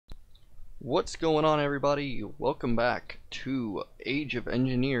What's going on, everybody? Welcome back to Age of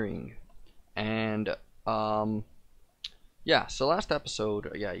Engineering. And yeah, so last episode,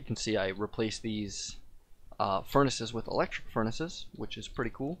 you can see I replaced these furnaces with electric furnaces, which is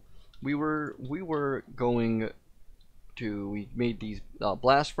pretty cool. We made these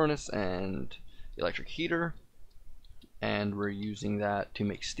blast furnace and electric heater, and we're using that to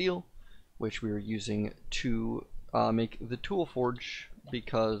make steel, which we were using to make the tool forge,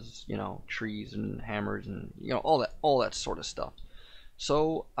 because trees and hammers and all that sort of stuff.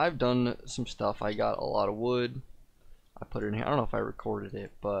 So I've done some stuff. I got a lot of wood. I put it in here. I don't know if I recorded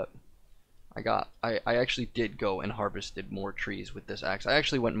it, but I actually did go and harvested more trees with this axe. I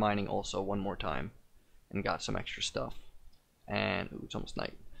actually went mining also one more time and got some extra stuff. And ooh, it's almost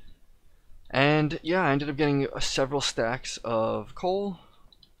night. And yeah, I ended up getting several stacks of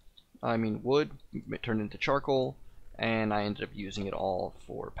wood. It turned into charcoal. And I ended up using it all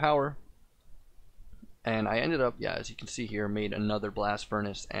for power. And I ended up, as you can see here, made another blast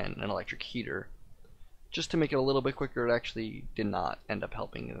furnace and an electric heater. Just to make it a little bit quicker. It actually did not end up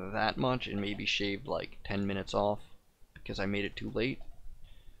helping that much. It maybe shaved like 10 minutes off because I made it too late.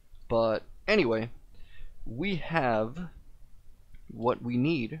 But anyway, we have what we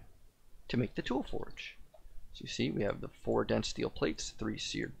need to make the tool forge. So you see, we have the 4 dense steel plates, 3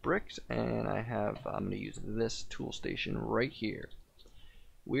 seared bricks, and I'm going to use this tool station right here.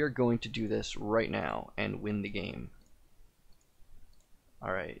 We are going to do this right now and win the game.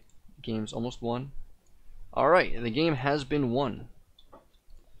 Alright, game's almost won. Alright, the game has been won.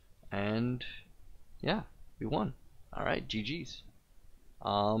 And yeah, we won. Alright, GG's.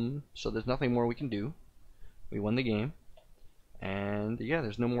 So there's nothing more we can do. We won the game. And yeah,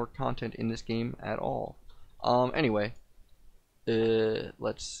 there's no more content in this game at all. Anyway,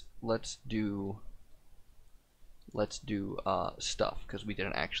 let's do stuff, because we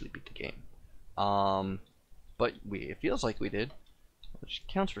didn't actually beat the game. But it feels like we did, which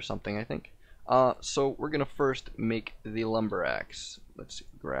counts for something, I think. So we're gonna first make the lumber axe. Let's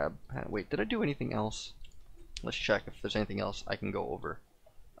grab. Wait, did I do anything else? Let's check if there's anything else I can go over.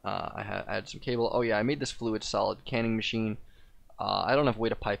 I had some cable. Oh yeah, I made this fluid solid canning machine. I don't have a way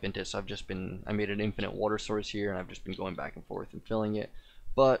to pipe into it, so I made an infinite water source here, and I've just been going back and forth and filling it.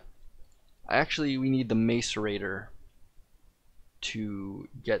 But we need the macerator to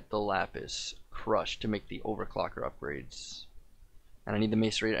get the lapis crushed to make the overclocker upgrades. And I need the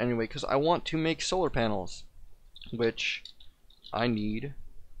macerator anyway, because I want to make solar panels, which I need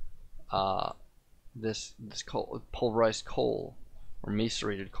this pulverized coal, or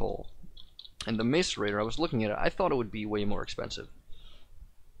macerated coal. And the macerator, I was looking at it, I thought it would be way more expensive.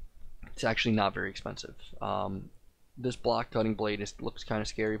 It's actually not very expensive. This block cutting blade looks kind of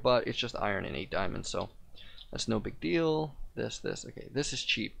scary, but it's just iron and 8 diamonds, so that's no big deal. Okay, this is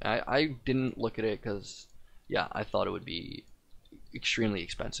cheap. I didn't look at it because, I thought it would be extremely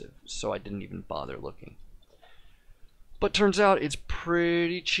expensive, so I didn't even bother looking. But turns out it's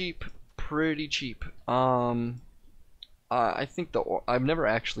pretty cheap, I think I've never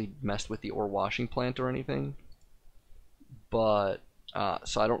actually messed with the ore washing plant or anything, but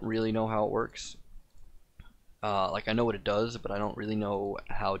so I don't really know how it works. Like, I know what it does, but I don't really know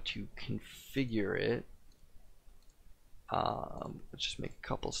how to configure it. Let's just make a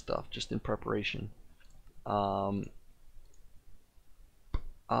couple stuff just in preparation. So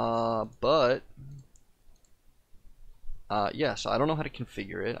I don't know how to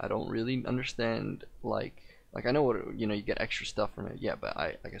configure it. I don't really understand, like I know what you get extra stuff from it. Yeah, but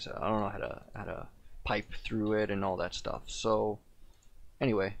like I said, I don't know how to pipe through it and all that stuff. So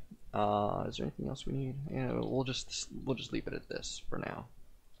anyway, is there anything else we need? Yeah, we'll just leave it at this for now.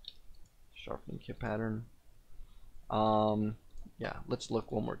 Sharpening kit pattern. Yeah, let's look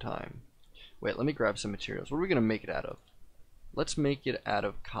one more time. Wait, let me grab some materials. What are we gonna make it out of? Let's make it out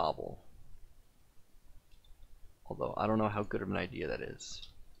of cobble. Although I don't know how good of an idea that is,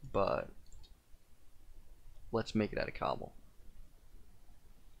 but let's make it out of cobble.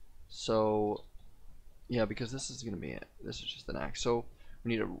 So yeah, because this is gonna be it. This is just an axe. So we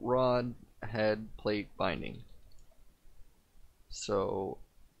need a rod, head, plate, binding. So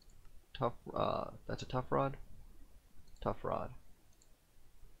that's a tough rod. Tough rod.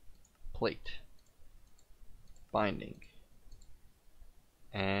 Plate. Binding.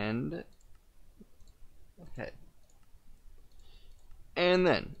 And head. And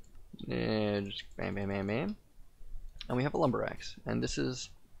then just bam, bam, bam, bam. And we have a lumber axe. And this is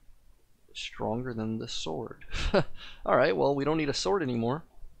stronger than the sword. Alright, well, we don't need a sword anymore.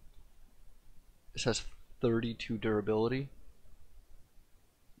 This has 32 durability.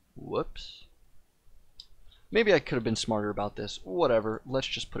 Whoops. Maybe I could have been smarter about this. Whatever. Let's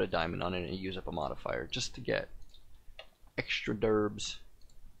just put a diamond on it and use up a modifier just to get extra derbs.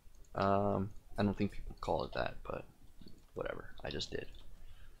 I don't think people call it that, but whatever. I just did.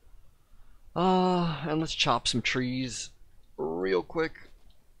 And let's chop some trees real quick.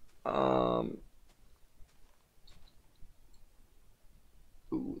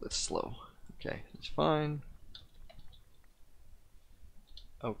 Ooh, that's slow. Okay, that's fine.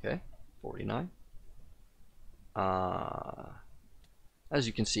 Okay, 49. As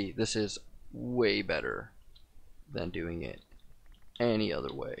you can see, this is way better than doing it any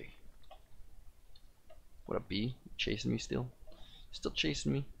other way. What a bee? Chasing me still? Still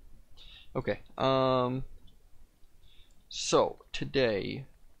chasing me? Okay, so today,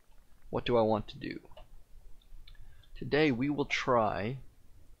 what do I want to do? Today we will try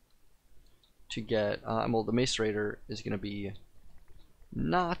to get, well, the macerator is going to be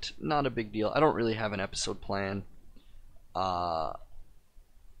not a big deal. I don't really have an episode plan, but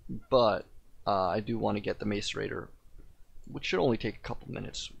I do want to get the macerator, which should only take a couple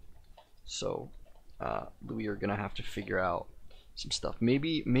minutes. So we are gonna have to figure out some stuff.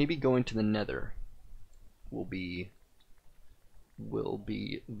 Maybe going to the Nether will be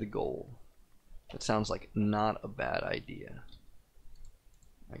the goal. That sounds like not a bad idea.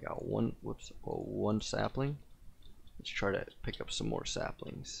 I got one sapling. Let's try to pick up some more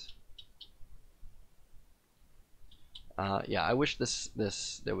saplings. Yeah, I wish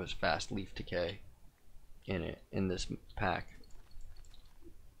there was fast leaf decay in this pack,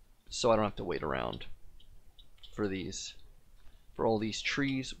 so I don't have to wait around for all these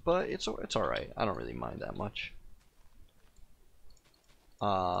trees. But it's all right. I don't really mind that much.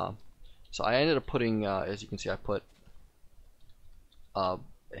 So I ended up putting, as you can see, I put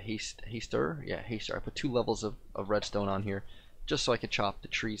haster. Yeah, haster. I put 2 levels of redstone on here just so I could chop the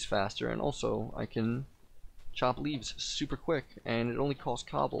trees faster, and also I can chop leaves super quick, and it only costs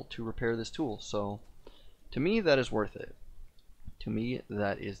cobalt to repair this tool. So to me, that is worth it. To me,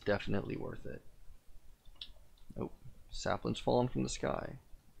 that is definitely worth it. Oh, saplings falling from the sky.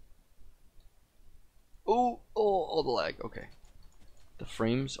 Oh, the lag. Okay. The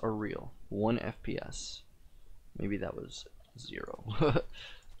frames are real. 1 FPS. Maybe that was 0.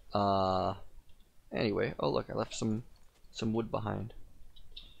 Anyway, oh look, I left some wood behind.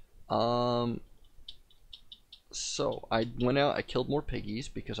 So I went out, I killed more piggies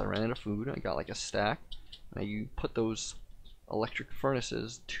because I ran out of food. I got like a stack, and I put those electric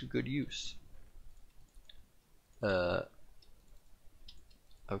furnaces to good use. Okay,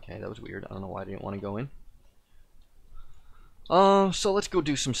 that was weird. I don't know why I didn't want to go in. So let's go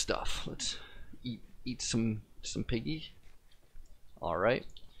do some stuff. Let's eat some piggy. All right.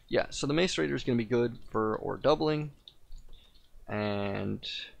 Yeah. So the macerator is going to be good for ore doubling, and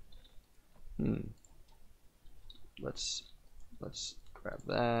let's grab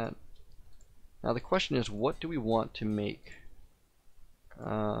that. Now the question is, what do we want to make?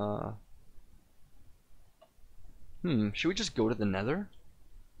 Should we just go to the Nether?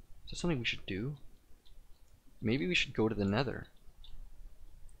 Is that something we should do? Maybe we should go to the Nether.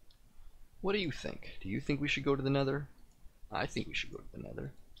 What do you think? Do you think we should go to the Nether? I think we should go to the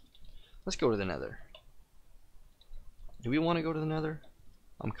Nether. Let's go to the Nether. Do we want to go to the Nether?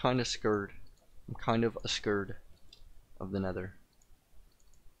 I'm kind of scared. I'm kind of scared of the Nether.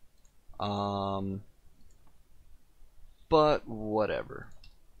 But whatever.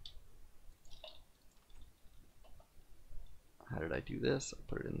 How did I do this? I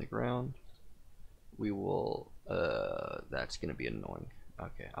put it in the ground. We will, that's gonna be annoying.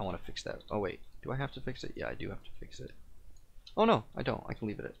 Okay, I want to fix that. Oh wait, do I have to fix it? Yeah, I do have to fix it. Oh no, I don't. I can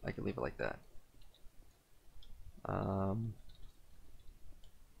leave it. I can leave it like that.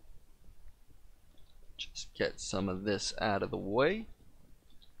 Just get some of this out of the way.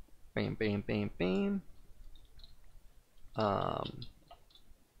 Bam, bam, bam, bam.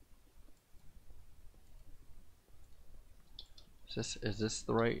 Is this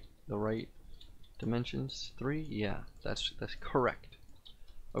the right dimensions? 3? Yeah, that's correct.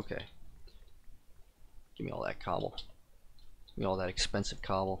 Okay. Give me all that cobble. Give me all that expensive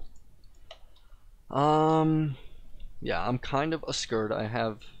cobble. Yeah, I'm kind of scared. I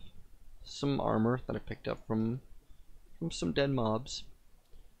have some armor that I picked up from some dead mobs,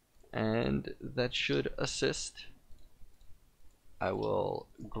 and that should assist. I will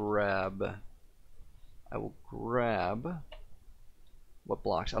grab what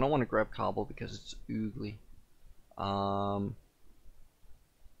blocks? I don't want to grab cobble because it's oogly.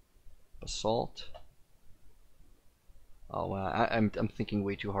 Basalt. Oh wow, I'm thinking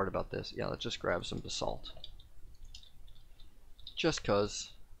way too hard about this. Yeah, let's just grab some basalt. Just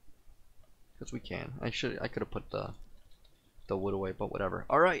cause. because we can. I could have put the wood away, but whatever.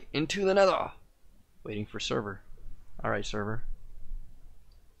 All right, into the nether. Waiting for server. All right, server.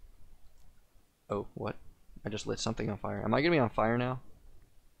 Oh, what? I just lit something on fire. Am I gonna be on fire now?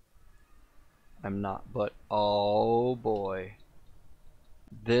 I'm not, but oh boy.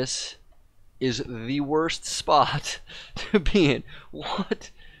 This is the worst spot to be in. What?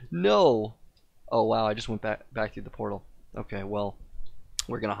 No. Oh wow, I just went back through the portal. Okay, well,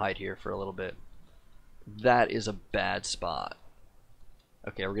 we're gonna hide here for a little bit. That is a bad spot.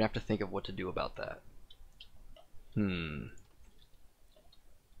 Okay, we're gonna have to think of what to do about that. Ooh,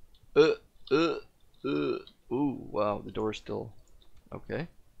 wow, the door is still okay.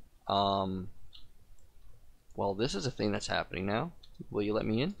 Well, this is a thing that's happening now. Will you let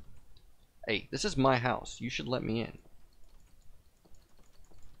me in? Hey, this is my house. You should let me in.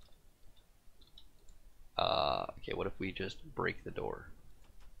 Okay, what if we just break the door?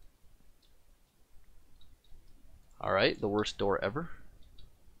 Alright, the worst door ever.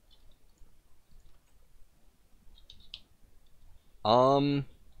 So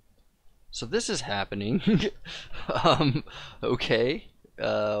this is happening. Okay.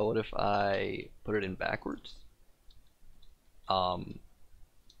 What if I put it in backwards?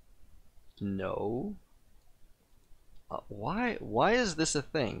 No. Why is this a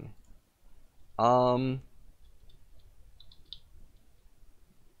thing? Huh?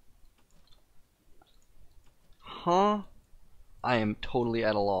 I am totally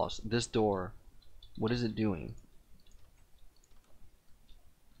at a loss. This door, what is it doing?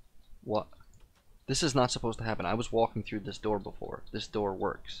 What? This is not supposed to happen. I was walking through this door before. This door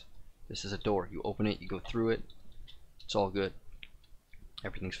works. This is a door. You open it, you go through it. It's all good.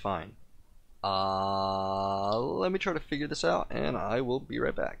 Everything's fine. Let me try to figure this out, and I will be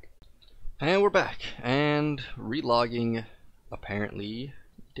right back. And we're back, and relogging apparently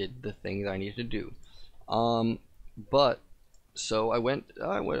did the thing that I needed to do. But so I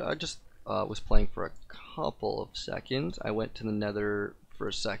just was playing for a couple of seconds. I went to the nether for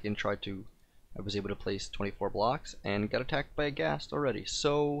a second, I was able to place 24 blocks and got attacked by a ghast already.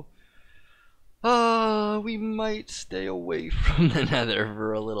 So we might stay away from the nether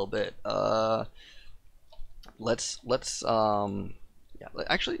for a little bit.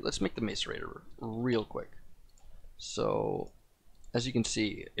 Actually, let's make the macerator real quick. So as you can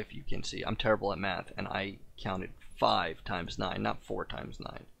see, if you can see, I'm terrible at math, and I counted 5 times 9, not 4 times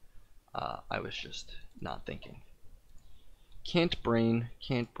 9. I was just not thinking. Can't brain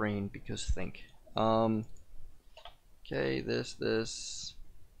because think. Okay, this,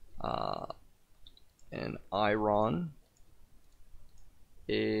 and iron.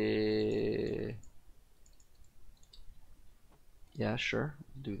 Yeah, sure,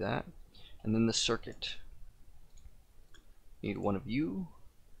 do that. And then the circuit. Need one of you.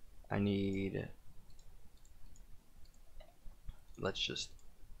 I need. Let's just.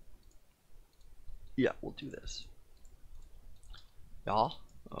 Yeah, we'll do this. Y'all?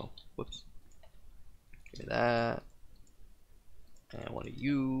 Oh, whoops. Give me that. And one of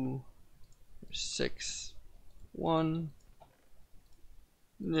you. There's 6. 1.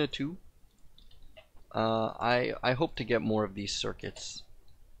 2. I hope to get more of these circuits.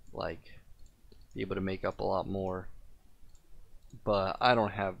 Like, be able to make up a lot more. But I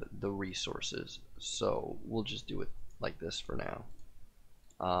don't have the resources. So we'll just do it like this for now.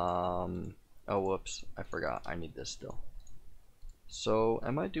 Oh, whoops. I forgot. I need this still. So,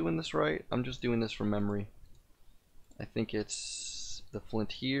 am I doing this right? I'm just doing this from memory. I think it's the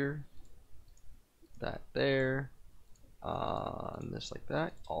flint here, that there, and this like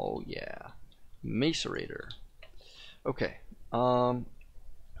that. Oh yeah, macerator. Okay. I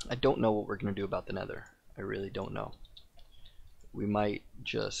don't know what we're gonna do about the nether. I really don't know. We might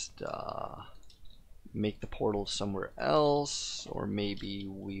just make the portal somewhere else, or maybe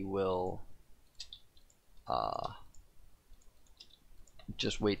we will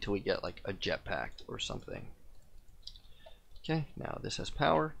just wait till we get like a jetpack or something. Okay, now this has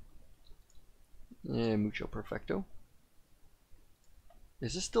power. Yeah, mucho perfecto.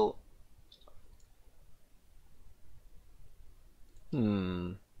 Is this still?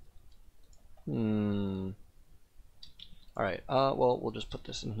 Alright, well, we'll just put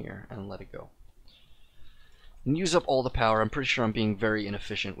this in here and let it go. And use up all the power. I'm pretty sure I'm being very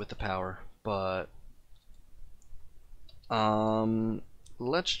inefficient with the power, but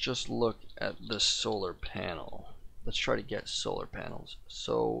let's just look at the solar panel. Let's try to get solar panels.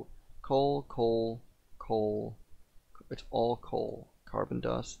 So coal, it's all coal. Carbon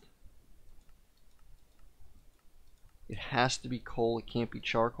dust. It has to be coal, it can't be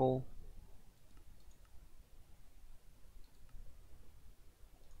charcoal.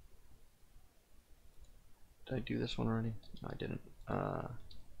 Did I do this one already? No, I didn't.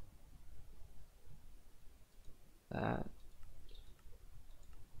 That.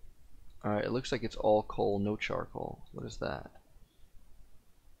 Alright, it looks like it's all coal, no charcoal. What is that?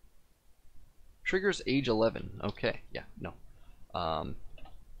 Triggers age 11. Okay, yeah, no.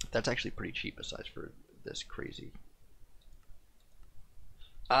 That's actually pretty cheap aside for this crazy.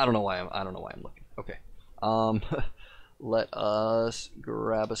 I don't know why I'm looking. Okay. Let us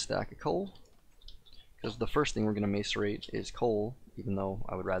grab a stack of coal. Because the first thing we're gonna macerate is coal, even though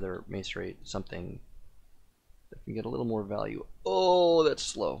I would rather macerate something that can get a little more value. Oh, that's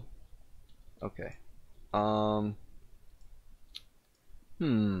slow. Okay.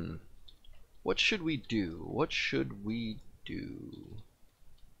 What should we do? What should we do?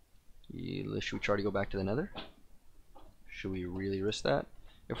 Should we try to go back to the Nether? Should we really risk that?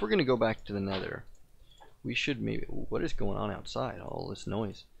 If we're gonna go back to the Nether, we should maybe. What is going on outside? All this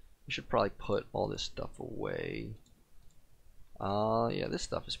noise. We should probably put all this stuff away. Yeah, this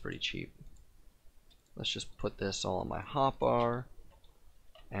stuff is pretty cheap. Let's just put this all on my hotbar,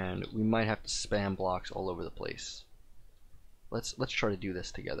 and we might have to spam blocks all over the place. Let's try to do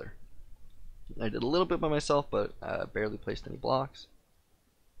this together. I did a little bit by myself, but barely placed any blocks.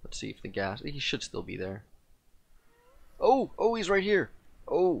 Let's see if the gas. He should still be there. Oh, he's right here.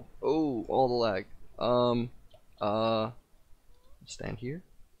 Oh, all the lag. Stand here.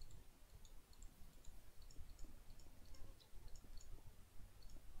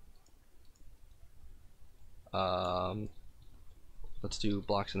 Let's do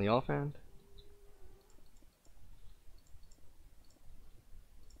blocks in the offhand.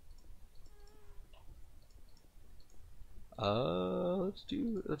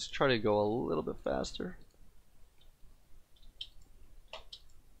 Let's try to go a little bit faster.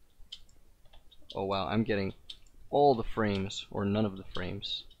 Oh wow, I'm getting all the frames, or none of the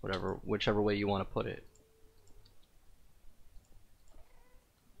frames, whichever way you want to put it.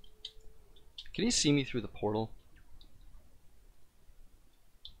 Can you see me through the portal?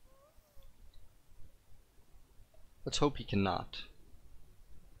 Let's hope he cannot.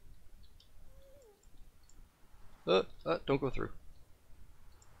 Don't go through.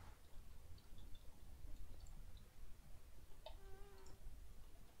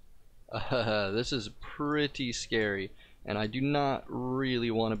 This is pretty scary, and I do not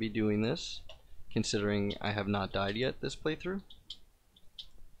really want to be doing this, considering I have not died yet this playthrough.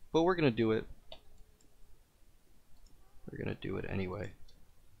 But we're gonna do it. We're gonna do it anyway.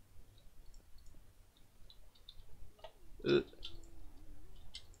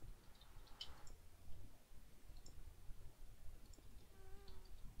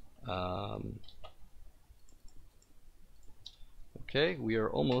 Okay, we are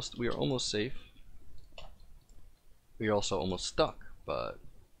almost safe. We are also almost stuck, but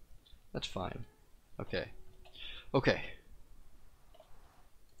that's fine. Okay.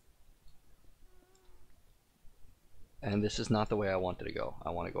 And this is not the way I wanted to go. I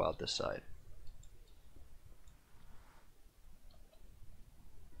want to go out this side.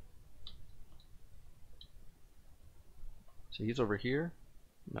 So he's over here?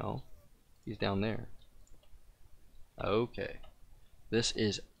 No. He's down there. Okay. This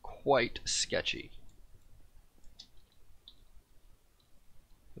is quite sketchy.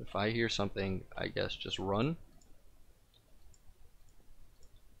 If I hear something, I guess just run.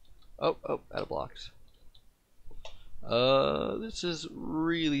 Oh, out of blocks. This is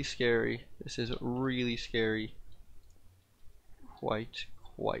really scary. This is really scary. Quite.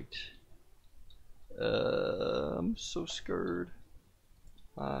 I'm so scared.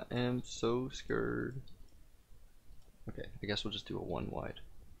 I am so scared. Okay, I guess we'll just do a one wide.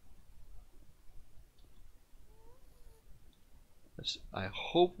 I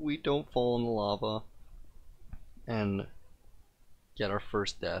hope we don't fall in the lava and get our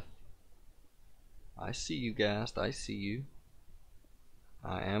first death. I see you, Ghast. I see you.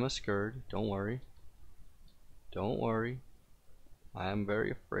 I am a scared. Don't worry. Don't worry. I am very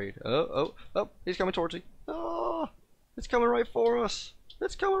afraid. Oh, he's coming towards me. Oh, it's coming right for us.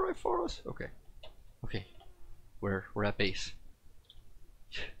 It's coming right for us. Okay. We're at base.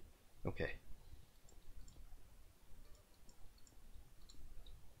 Okay.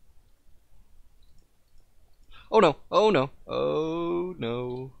 Oh no.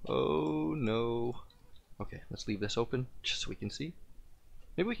 Okay, let's leave this open just so we can see.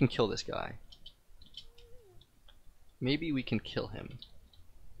 Maybe we can kill this guy. Maybe we can kill him.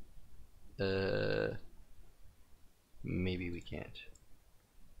 Maybe we can't.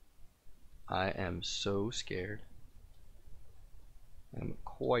 I am so scared. I'm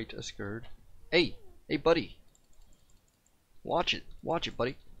quite a scared. Hey, buddy. Watch it,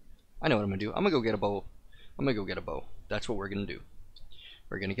 buddy. I know what I'm gonna do. I'm gonna go get a bow. I'm I'm gonna go get a bow. That's what we're gonna do.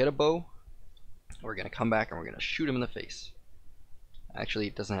 We're gonna get a bow. We're gonna come back and we're gonna shoot him in the face. Actually,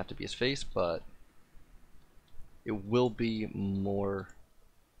 it doesn't have to be his face, but it will be more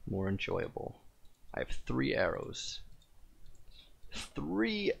enjoyable. I have 3 arrows.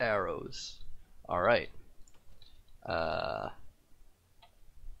 3 arrows. All right.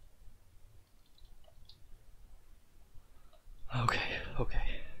 Okay.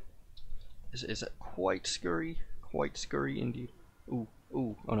 Is it quite scurry? Quite scurry indeed. Ooh.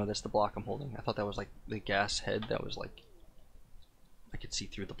 Oh no, that's the block I'm holding. I thought that was like the gas head that was like I could see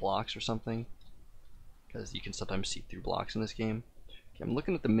through the blocks or something. Because you can sometimes see through blocks in this game. Okay, I'm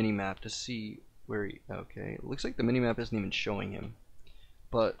looking at the mini-map to see where he... Okay, it looks like the mini-map isn't even showing him.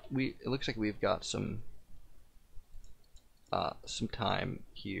 But it looks like we've got some time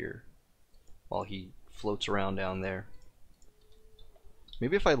here while he floats around down there.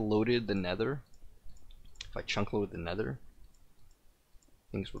 Maybe if I loaded the nether, if I chunk loaded the nether,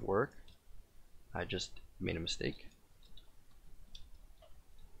 things would work. I just made a mistake.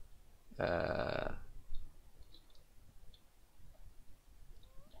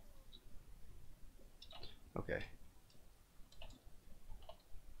 Okay.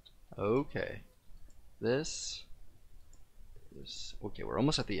 This is okay. We're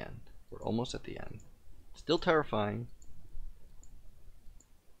almost at the end. We're almost at the end. Still terrifying.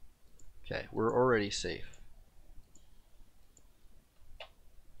 Okay, we're already safe.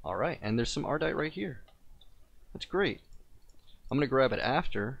 Alright, and there's some ardite right here. That's great. I'm gonna grab it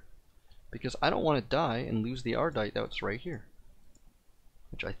after because I don't want to die and lose the ardite that's right here.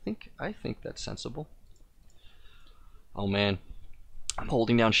 Which I think that's sensible. Oh man. I'm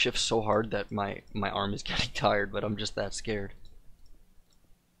holding down shift so hard that my arm is getting tired, but I'm just that scared.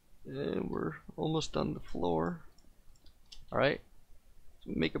 And we're almost on the floor. Alright.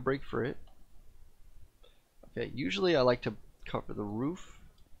 Make a break for it. Okay, usually I like to cover the roof,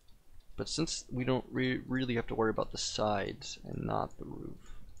 but since we don't really have to worry about the sides and not the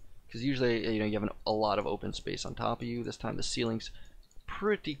roof, because usually you have a lot of open space on top of you. This time the ceiling's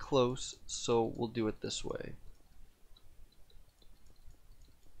pretty close, so we'll do it this way.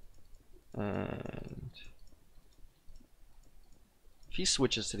 And if he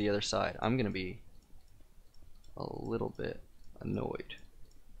switches to the other side, I'm gonna be a little bit annoyed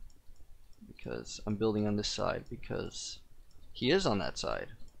because I'm building on this side because he is on that side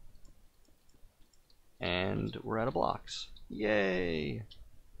and we're out of blocks. Yay!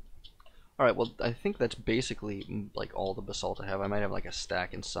 Alright, well I think that's basically like all the basalt I have. I might have like a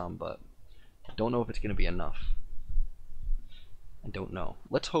stack and some, but I don't know if it's gonna be enough. I don't know.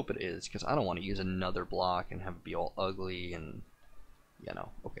 Let's hope it is, because I don't want to use another block and have it be all ugly and, you know.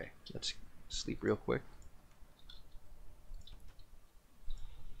 Okay, let's sleep real quick.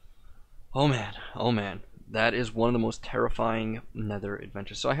 Oh man, that is one of the most terrifying nether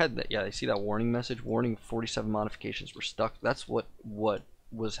adventures. So I had that, yeah, I see that warning message, warning 47 modifications were stuck. That's what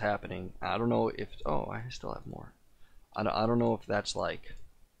was happening. I don't know if, oh, I still have more. I don't know if that's like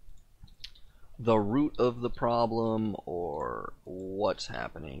the root of the problem or what's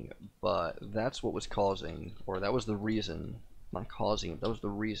happening, but that's what was causing, or that was the reason, not causing, that was the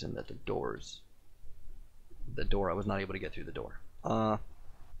reason that the door, I was not able to get through the door.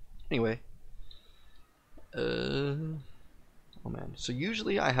 Anyway, oh man, so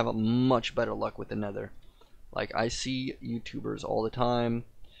usually I have a much better luck with the nether. Like I see YouTubers all the time,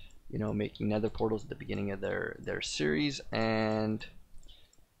 you know, making nether portals at the beginning of their series, and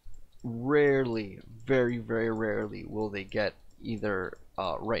rarely, very rarely will they get either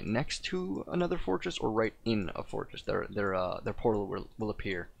right next to another fortress or right in a fortress. Their portal will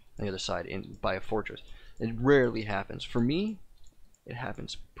appear on the other side by a fortress. It rarely happens. For me, it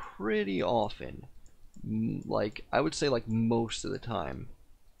happens pretty often. Like I would say like most of the time.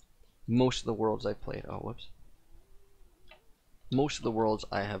 Most of the worlds I've played. Oh, whoops. Most of the worlds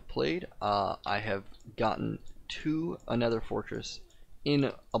I have played, I have gotten to another fortress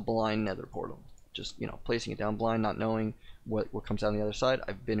in a blind nether portal. Just, you know, placing it down blind, not knowing what comes out on the other side.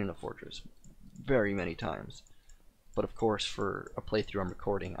 I've been in a fortress very many times. But of course, for a playthrough I'm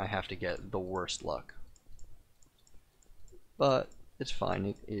recording, I have to get the worst luck. But it's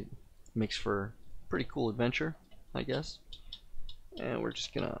fine. It makes for a pretty cool adventure, I guess. And we're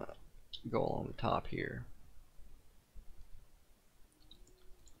just gonna go along the top here.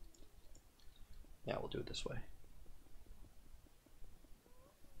 Yeah, we'll do it this way.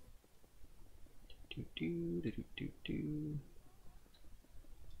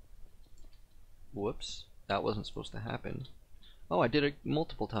 Whoops, that wasn't supposed to happen. Oh, I did it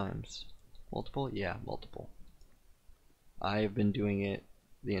multiple times. Multiple? Yeah, multiple. I have been doing it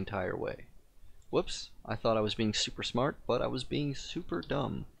the entire way. Whoops, I thought I was being super smart, but I was being super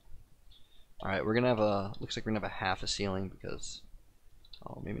dumb. Alright, we're gonna have a, looks like we're gonna have a half a ceiling because,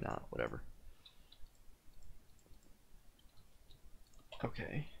 oh, maybe not, whatever.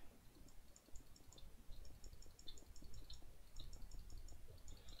 Okay.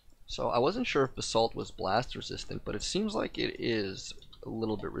 So I wasn't sure if basalt was blast resistant, but it seems like it is a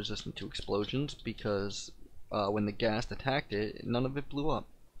little bit resistant to explosions because when the ghast attacked it, none of it blew up.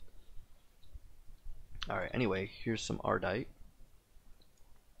 Alright, anyway, here's some ardite.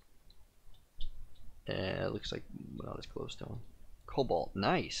 And it looks like, well, this glowstone. Cobalt,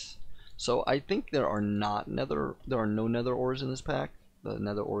 nice. So I think there are no nether ores in this pack, the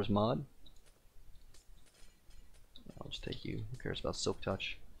nether ores mod. I'll just take you, who cares about silk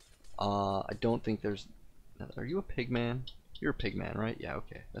touch? I don't think there's, are you a pig man? You're a pig man, right? Yeah,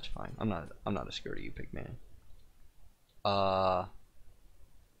 okay, that's fine. I'm not as scared of you, pig man.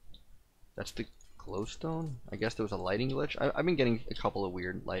 That's the glowstone? I guess there was a lighting glitch. I've been getting a couple of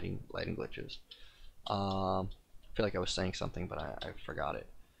weird lighting glitches. I feel like I was saying something, but I forgot it.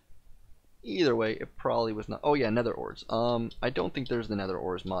 Either way, it probably was not. Oh yeah, nether ores. I don't think there's the nether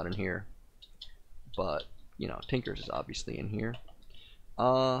ores mod in here, but you know, Tinker's is obviously in here.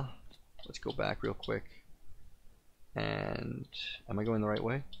 Let's go back real quick. And am I going the right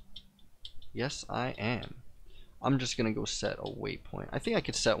way? Yes, I am. I'm just gonna go set a waypoint. I think I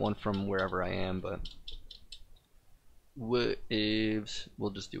could set one from wherever I am, but we'll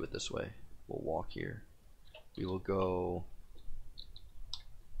just do it this way. We'll walk here. We will go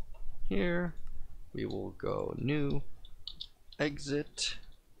here. We will go new, exit,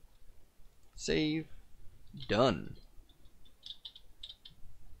 save, done.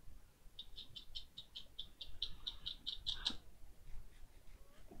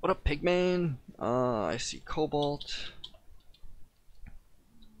 What up, pigman? I see cobalt.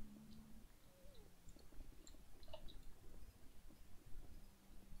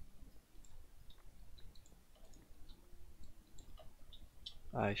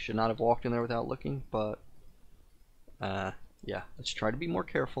 I should not have walked in there without looking, but yeah, let's try to be more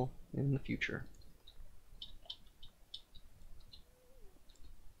careful in the future.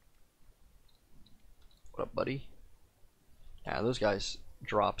 What up, buddy? Yeah, those guys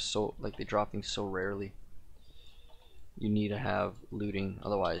drop so, like, they drop things so rarely. You need to have looting,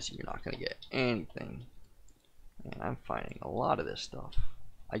 otherwise you're not gonna get anything. And I'm finding a lot of this stuff.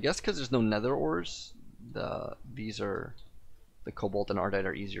 I guess because there's no nether ores, the cobalt and ardite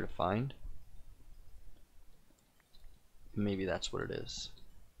are easier to find. Maybe that's what it is.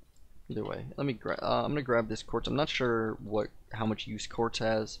 Either way, let me I'm gonna grab this quartz. I'm not sure how much use quartz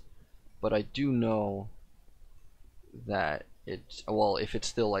has, but I do know that it's, well, if it's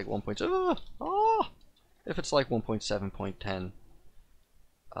still like 1.0, if it's like 1.7.10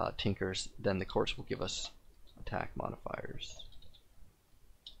 tinkers, then the quartz will give us attack modifiers.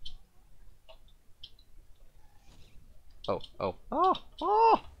 Oh!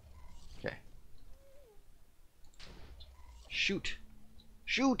 Okay. Shoot!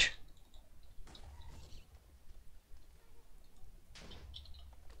 Shoot!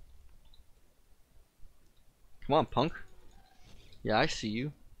 Come on, punk. Yeah, I see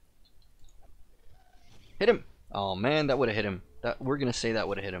you. Hit him! Oh man, that would have hit him. We're gonna say that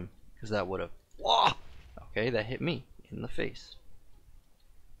would have hit him, because that would have. Whoa! Okay, that hit me in the face.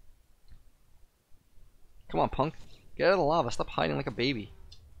 Come on, punk. Get out of the lava. Stop hiding like a baby.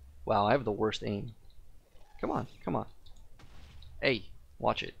 Wow, I have the worst aim. Come on, come on. Hey,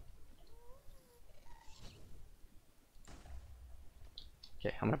 watch it.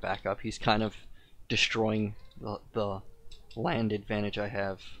 Okay, I'm gonna back up. He's kind of destroying the land advantage I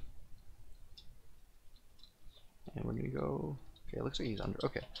have. And we're gonna go. Okay, it looks like he's under.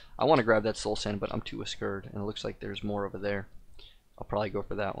 Okay, I want to grab that soul sand, but I'm too scared, and it looks like there's more over there. I'll probably go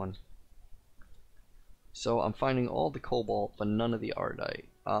for that one. So I'm finding all the cobalt, but none of the ardite.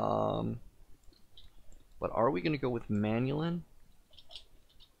 But are we gonna go with manulin,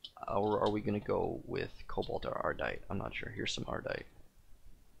 or are we gonna go with cobalt or ardite? I'm not sure. Here's some ardite.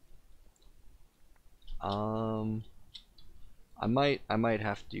 I might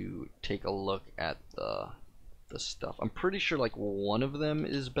have to take a look at the stuff. I'm pretty sure like one of them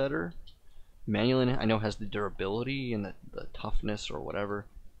is better. Manulin I know has the durability and the toughness or whatever.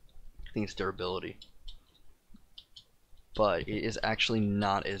 I think it's durability. But it is actually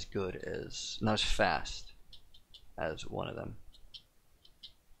not as good as, not as fast as one of them.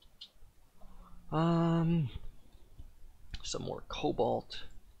 Some more cobalt.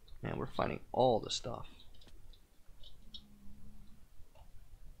 Man, we're finding all the stuff.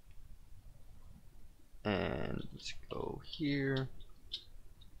 And let's go here.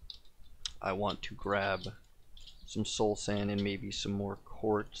 I want to grab some soul sand and maybe some more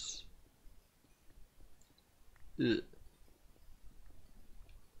quartz. Ugh.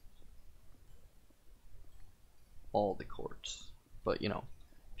 All the quartz. But you know,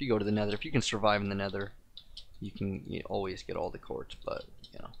 if you go to the nether, if you can survive in the nether, you always get all the quartz, but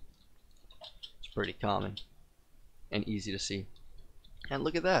you know, it's pretty common and easy to see. And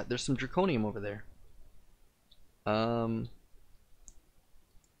look at that, there's some draconium over there.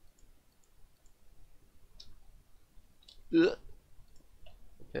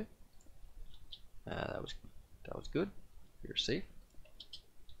 Okay. That was good. You're safe.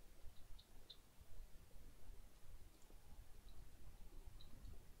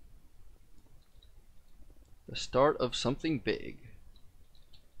 The start of something big.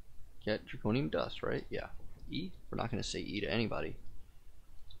 Get draconium dust, right? Yeah. E? We're not going to say E to anybody.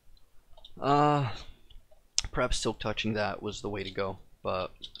 Perhaps silk touching that was the way to go,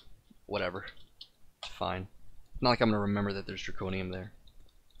 but whatever. It's fine. It's not like I'm going to remember that there's draconium there.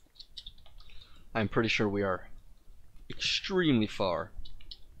 I'm pretty sure we are extremely far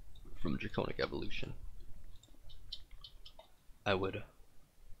from draconic evolution. I would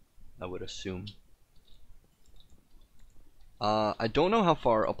assume. I don't know how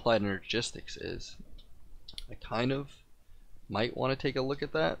far applied energistics is. I kind of might want to take a look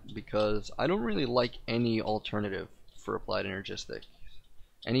at that because I don't really like any alternative for applied energistics.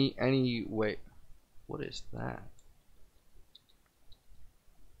 Any way. What is that?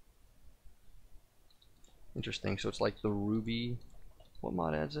 Interesting. So it's like the ruby. What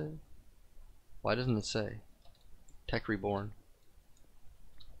mod adds it? Why doesn't it say? Tech Reborn.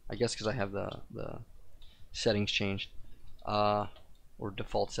 I guess because I have the settings changed. Or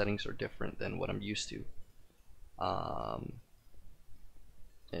default settings are different than what I'm used to.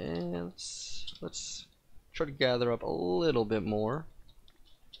 And let's try to gather up a little bit more.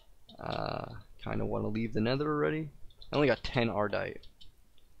 Kind of want to leave the nether already. I only got 10 ardite.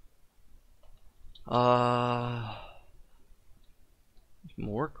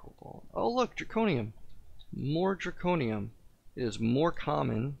 More cobalt. Oh look, draconium. More draconium. It is more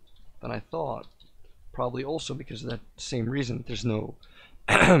common than I thought. Probably also because of that same reason. There's no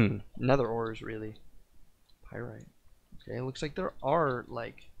nether ores really. Pyrite. Okay, it looks like there are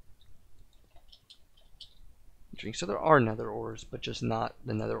like. So there are nether ores, but just not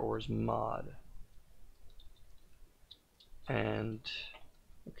the nether ores mod. And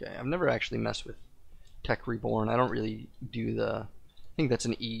okay, I've never actually messed with Tech Reborn. I don't really do the. I think that's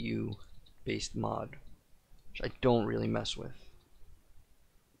an EU based mod, which I don't really mess with.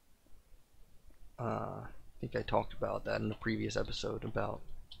 I think I talked about that in a previous episode about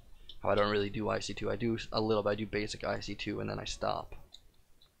how I don't really do IC2. I do a little bit. I do basic IC2 and then I stop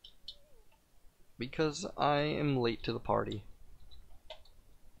because I am late to the party.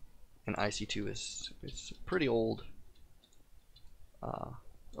 And IC2 is pretty old,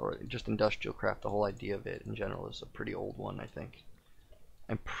 or just industrial craft. The whole idea of it in general is a pretty old one, I think.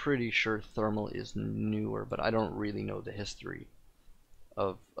 I'm pretty sure thermal is newer, but I don't really know the history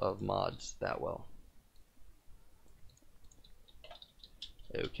of mods that well.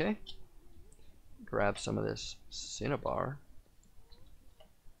 Okay, grab some of this cinnabar,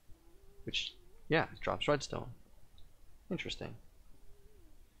 which, yeah, drops redstone. Interesting.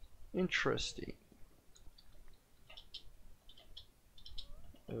 Interesting.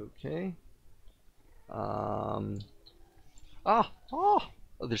 Okay. Oh,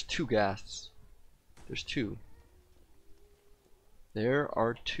 there's two ghasts. There's two. There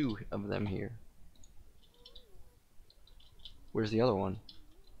are two of them here. Where's the other one?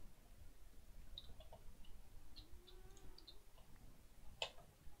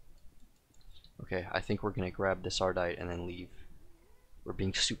 Okay, I think we're gonna grab this ardite and then leave. We're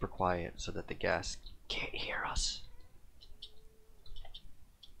being super quiet so that the gas can't hear us.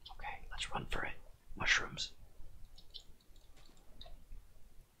 Okay, let's run for it. Mushrooms.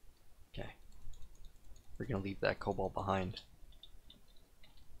 Okay. We're gonna leave that cobalt behind.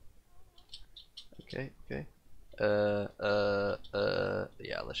 Okay, okay.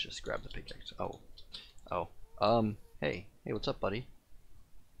 Yeah, let's just grab the pickaxe. Hey, what's up, buddy?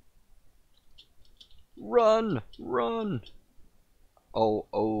 Run! Run!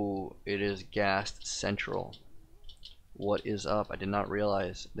 Oh, it is Ghast Central. What is up? I did not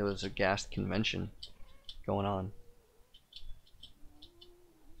realize there was a Ghast convention going on.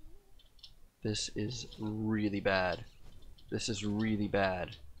 This is really bad. This is really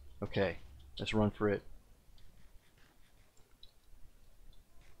bad. Okay, let's run for it.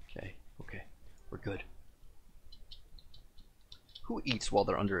 Okay, we're good. Who eats while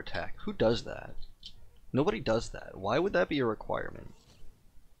they're under attack? Who does that? Nobody does that. Why would that be a requirement?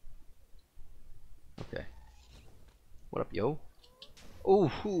 Okay. What up, yo?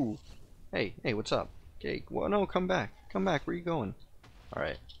 Oh, whoo. Hey, hey, what's up? Okay, well, no, come back. Come back. Where you going?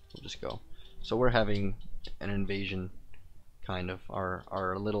 Alright, we'll just go. So we're having an invasion, kind of.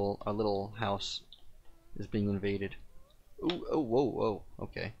 Our little house is being invaded. Ooh, oh, whoa, whoa.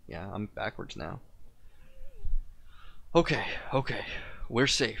 Okay, yeah, I'm backwards now. Okay, okay. We're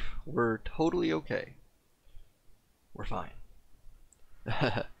safe. We're totally okay. We're fine.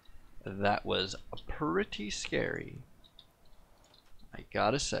 That was pretty scary, I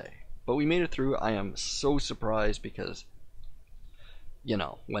gotta say. But we made it through. I am so surprised because, you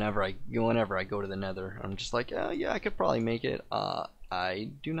know, whenever I go to the Nether, I'm just like, oh, yeah, I could probably make it. I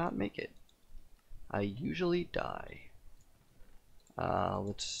do not make it. I usually die.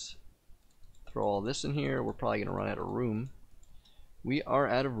 Let's throw all this in here. We're probably gonna run out of room. We are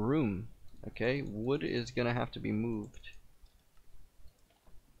out of room. Okay, wood is gonna have to be moved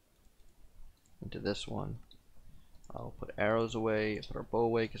into this one. I'll put arrows away, put our bow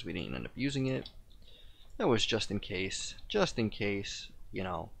away because we didn't end up using it. That was just in case, you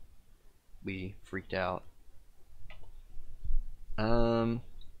know, we freaked out.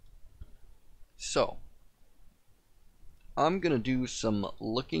 So I'm gonna do some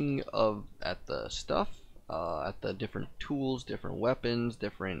looking at the stuff, at the different tools, different weapons,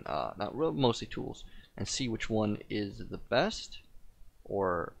 different mostly tools, and see which one is the best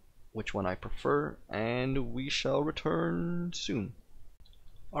or which one I prefer, and we shall return soon.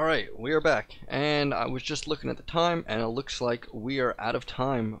 Alright, we are back, and I was just looking at the time, and it looks like we are out of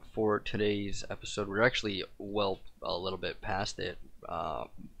time for today's episode. We're actually, well, a little bit past it.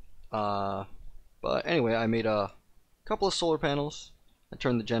 But anyway, I made a couple of solar panels. I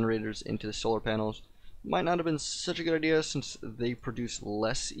turned the generators into the solar panels. Might not have been such a good idea since they produce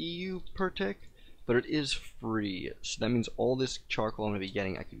less EU per tick, but it is free, so that means all this charcoal I'm going to be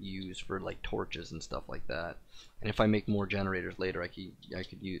getting I could use for like torches and stuff like that. And if I make more generators later, I could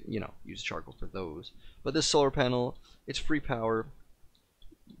use, you know, use charcoal for those. But this solar panel, it's free power.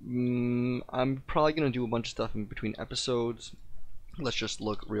 I'm probably going to do a bunch of stuff in between episodes. Let's just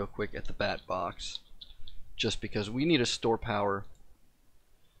look real quick at the bat box, just because we need to store power.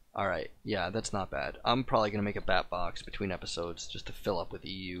 Alright, yeah, that's not bad. I'm probably going to make a bat box between episodes just to fill up with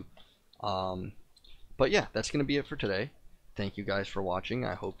EU. But yeah, that's going to be it for today. Thank you guys for watching.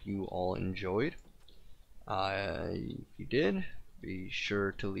 I hope you all enjoyed. If you did, be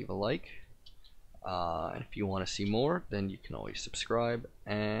sure to leave a like. And if you want to see more, then you can always subscribe.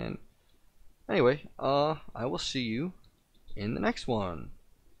 And anyway, I will see you in the next one.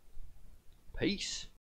 Peace.